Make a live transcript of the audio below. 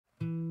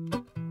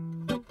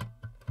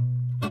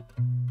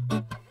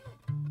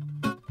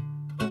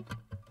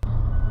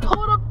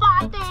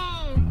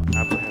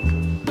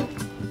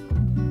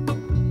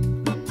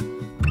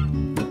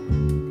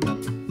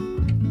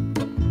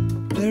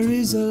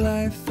is a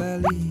life I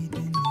lead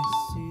in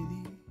this city.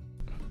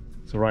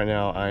 So right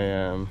now I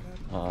am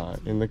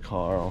in the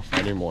car on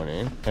Friday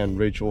morning, and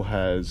Rachel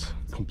has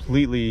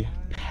completely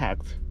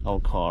packed our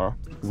car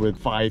with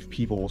 5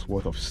 people's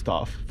worth of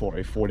stuff for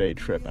a 4-day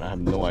trip, and I have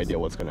no idea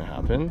what's gonna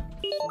happen.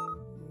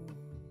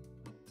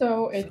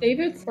 So it's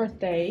David's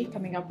birthday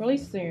coming up really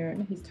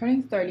soon. He's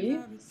turning 30,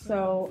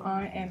 so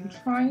I am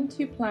trying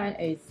to plan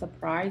a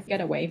surprise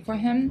getaway for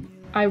him.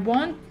 I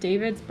want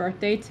David's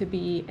birthday to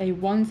be a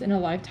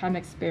once-in-a-lifetime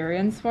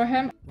experience for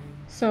him.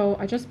 So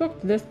I just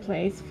booked this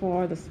place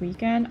for this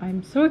weekend.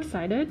 I'm so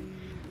excited.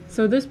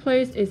 So this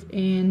place is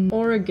in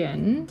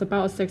Oregon. It's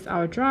about a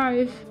 6-hour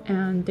drive,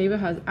 and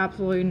David has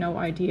absolutely no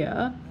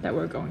idea that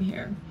we're going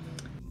here.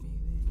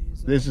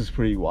 This is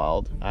pretty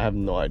wild. I have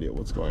no idea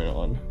what's going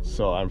on,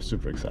 so I'm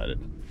super excited.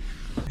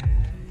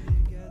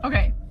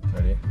 Okay.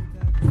 Ready?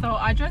 So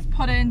I just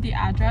put in the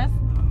address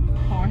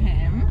for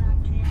him.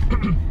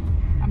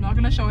 I'm not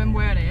gonna show him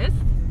where it is,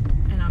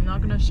 and I'm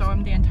not gonna show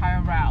him the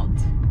entire route.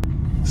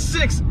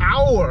 6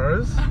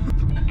 hours?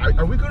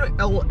 Are we going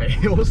to LA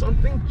or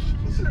something?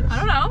 Jesus. I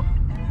don't know.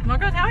 I'm not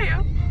gonna tell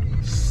you.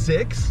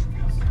 6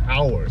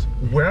 hours.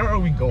 Where are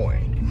we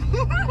going?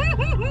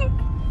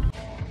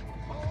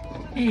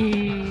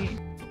 Hey.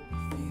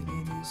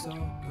 So,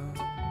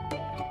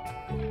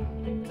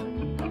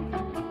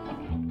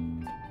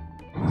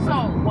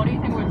 what do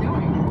you think we're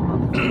doing?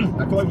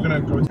 I feel like we're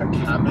gonna go to a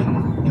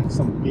cabin in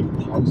some big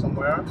park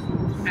somewhere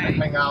and Okay.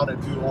 hang out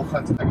and do all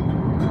kinds of like,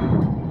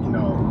 you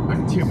know,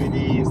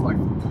 activities like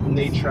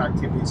nature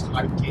activities,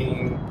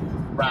 hiking,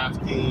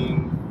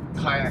 rafting,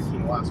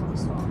 kayaking, all that sort of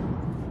stuff.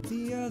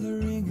 The other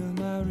ring on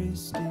my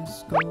wrist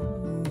is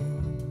gold,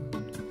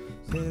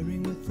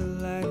 pairing with the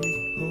light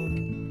it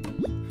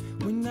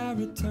holds. When I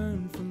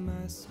return from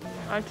my sleep,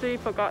 I actually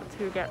forgot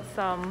to get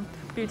some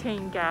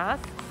butane gas,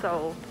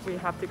 so we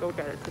have to go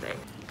get it today.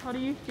 How do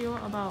you feel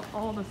about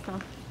all the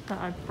stuff that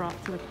I brought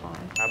to the car?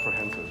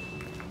 Apprehensive.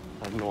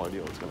 I have no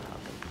idea what's gonna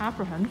happen.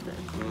 Apprehensive.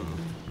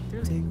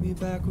 Really? take me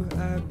back where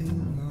I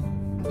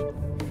belong.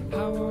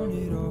 I want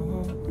it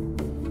all.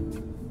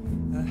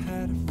 I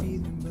had a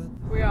feeling, but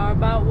We are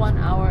about 1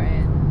 hour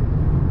in.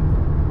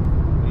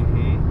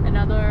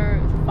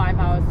 Another 5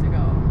 hours to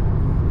go.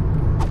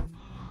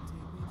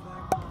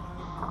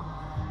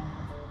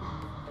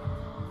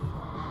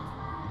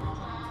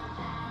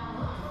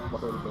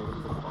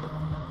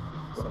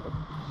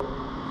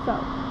 So,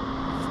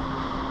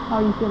 how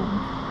are you feeling?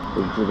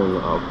 We've driven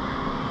up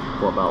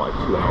for about like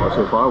 2 hours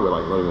so far. We're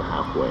like not even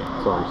halfway.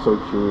 So I'm so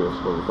curious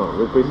where we're going.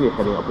 We're basically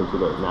heading up into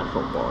the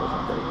national forest,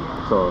 I think.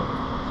 So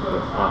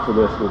after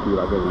this, we'll be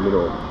like in the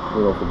middle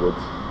of the woods.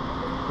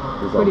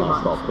 This is our Pretty last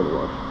much. stop, pretty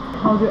much.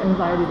 How's your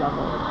anxiety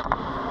level?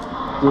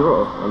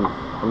 0.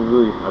 I'm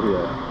really happy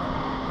that I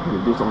can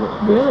do something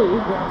like this. Really?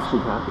 Yeah, I'm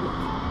super happy.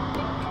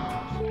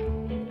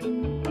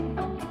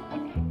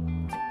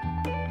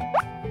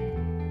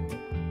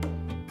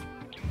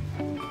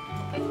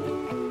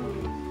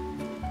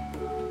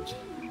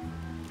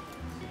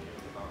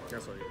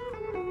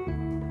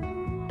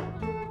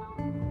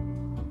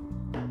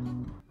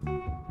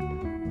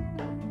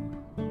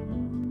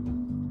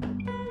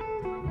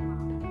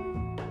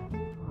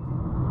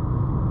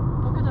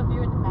 Look at the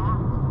view in the back.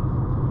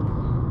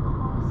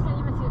 Oh, can't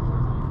even see the fields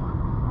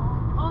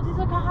anymore. Oh, these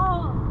are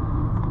cows.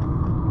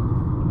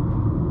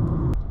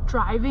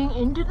 Driving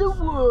into the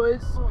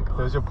woods. Oh my god.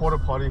 There's your porta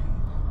potty.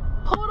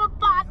 Porta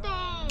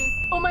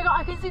potties! Oh my god,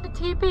 I can see the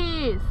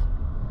teepees.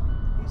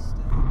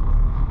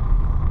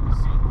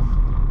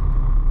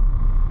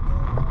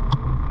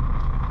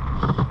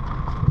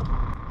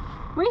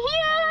 We're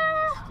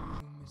here!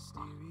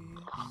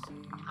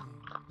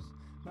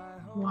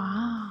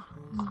 Wow,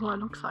 this is what it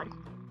looks like.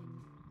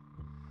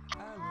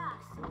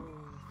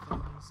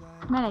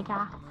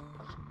 America.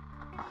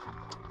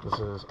 This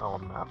is our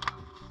map.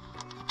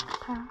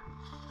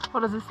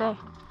 What does it say?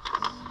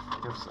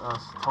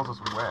 Tells us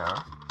where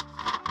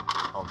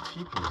our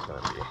teepee is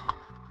gonna be.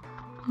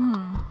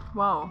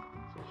 Wow.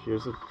 So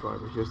here's the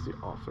driver, here's the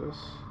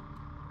office.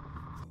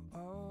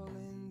 all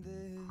in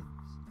this,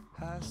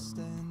 I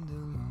stand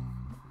alone.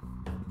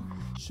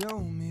 Show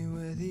me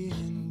where the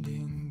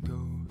ending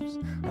goes.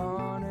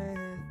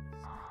 Honest,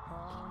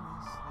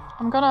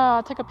 I'm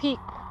gonna take a peek.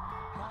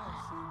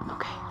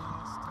 Okay.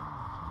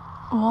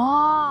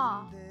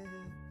 Wow.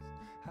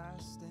 I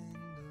stand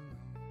alone.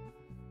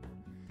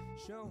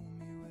 Show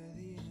me where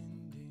the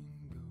ending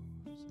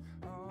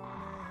goes.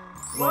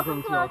 Honest.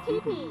 Welcome to our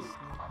teepee.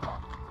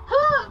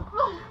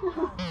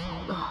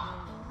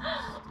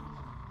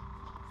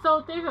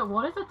 So David,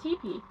 what is a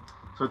teepee?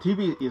 So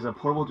teepee is a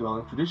portable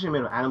dwelling traditionally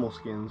made of animal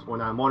skins, or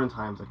now in modern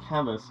times a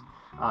canvas,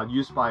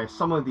 used by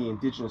some of the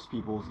indigenous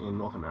peoples in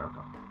North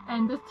America.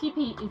 And this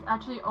teepee is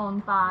actually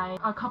owned by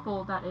a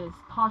couple that is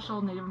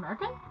partial Native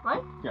American,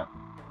 right? Yeah.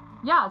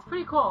 Yeah, it's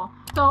pretty cool.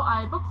 So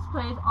I booked this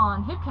place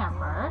on Hip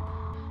Camper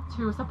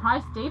to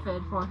surprise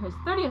David for his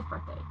 30th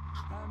birthday.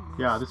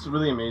 Yeah, this is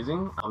really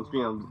amazing. It's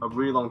been a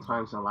really long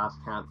time since I last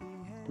camped.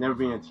 Never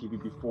been in a teepee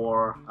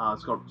before.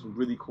 It's got some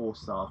really cool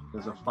stuff.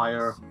 There's a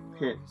fire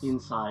pit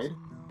inside.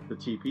 the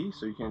teepee,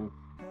 so you can,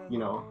 you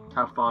know,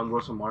 have fun,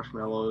 roast some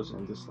marshmallows,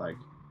 and just like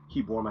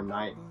keep warm at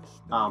night.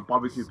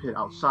 Barbecue pit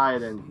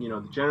outside, and you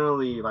know,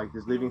 generally like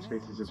this living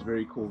space is just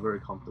very cool, very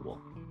comfortable.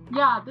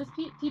 Yeah, this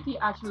teepee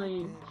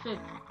actually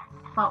fits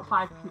about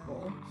 5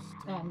 people,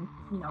 and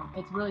you know,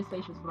 it's really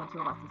spacious for the 2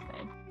 of us to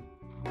stay.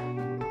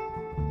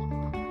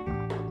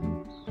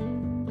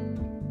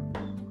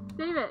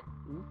 David,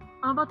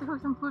 I'm about to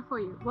cook some food for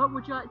you. What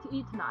would you like to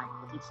eat tonight?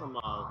 Let's eat some.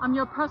 I'm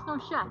your personal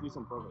chef. Let's eat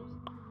some burgers.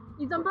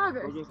 Eat some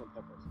burgers? We'll get some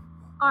peppers.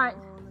 Alright,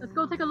 let's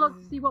go take a look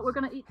to see what we're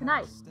gonna eat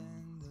tonight.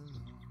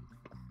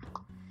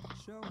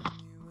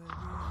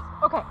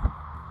 Okay,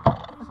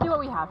 let's see what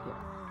we have here.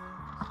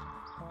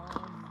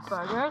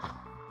 Burgers.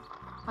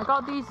 I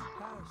got these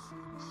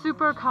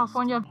super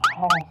California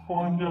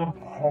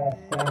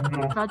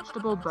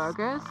vegetable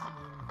burgers.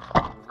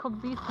 Let's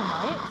cook these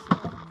tonight.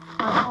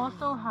 I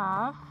also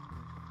have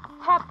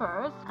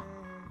peppers,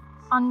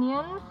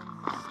 onions,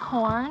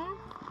 corn,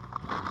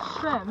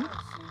 shrimp.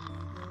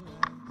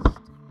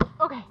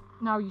 Okay,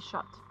 now you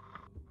shut.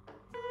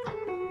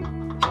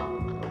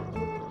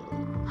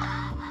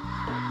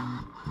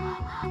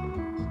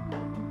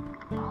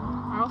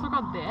 I also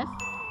got this.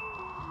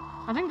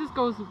 I think this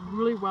goes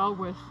really well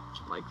with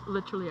like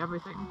literally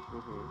everything.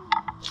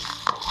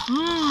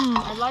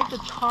 I like the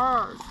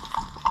chard.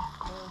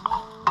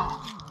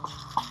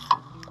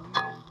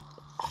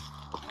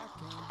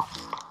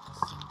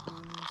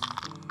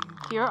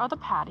 Here are the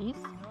patties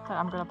that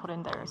I'm gonna put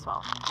in there as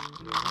well.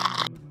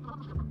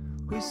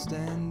 We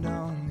stand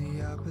on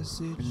the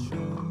opposite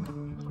shore.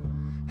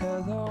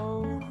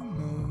 Hello,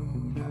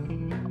 moon.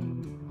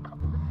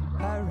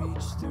 I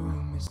reach through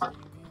mysterious.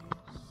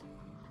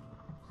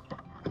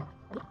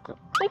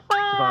 Big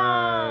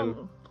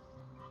fun!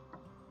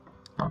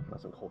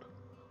 Nice and cold.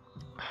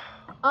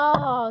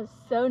 Oh,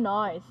 so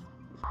nice.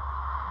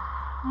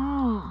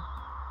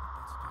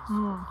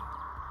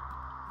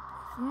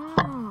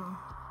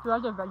 Do you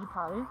like the veggie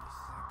patty?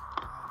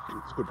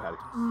 It's a good patty.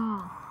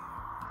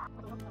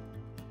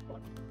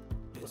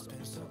 It's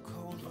been so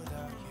cold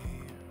without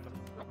you.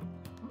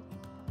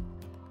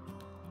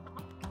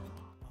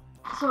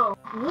 So,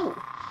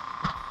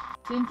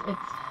 since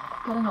it's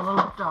getting a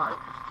little dark,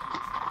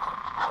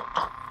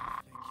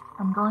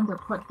 I'm going to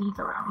put these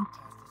around.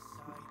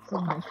 So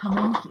when I come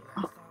in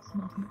here, it's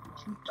not going to be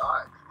too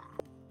dark.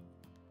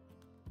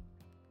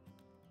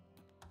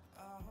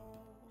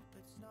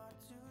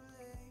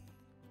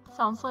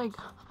 Sounds like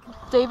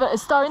David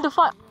is starting to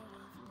fight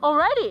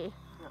already.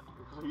 Yeah,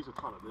 because I use a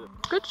ton of this.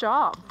 Good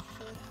job.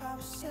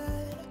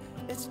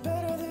 It's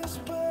better this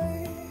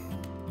way.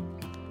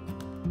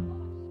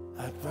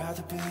 I'd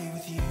rather be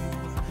with you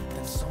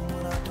than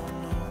someone I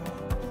don't know.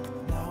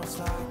 Now it's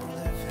like we're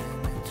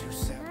living in 2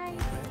 separate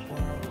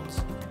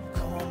worlds.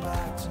 Come on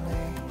back to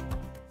me.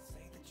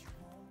 Say that you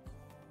won't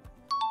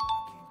go. I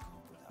can't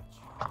cope without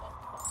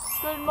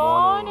you. Good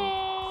morning.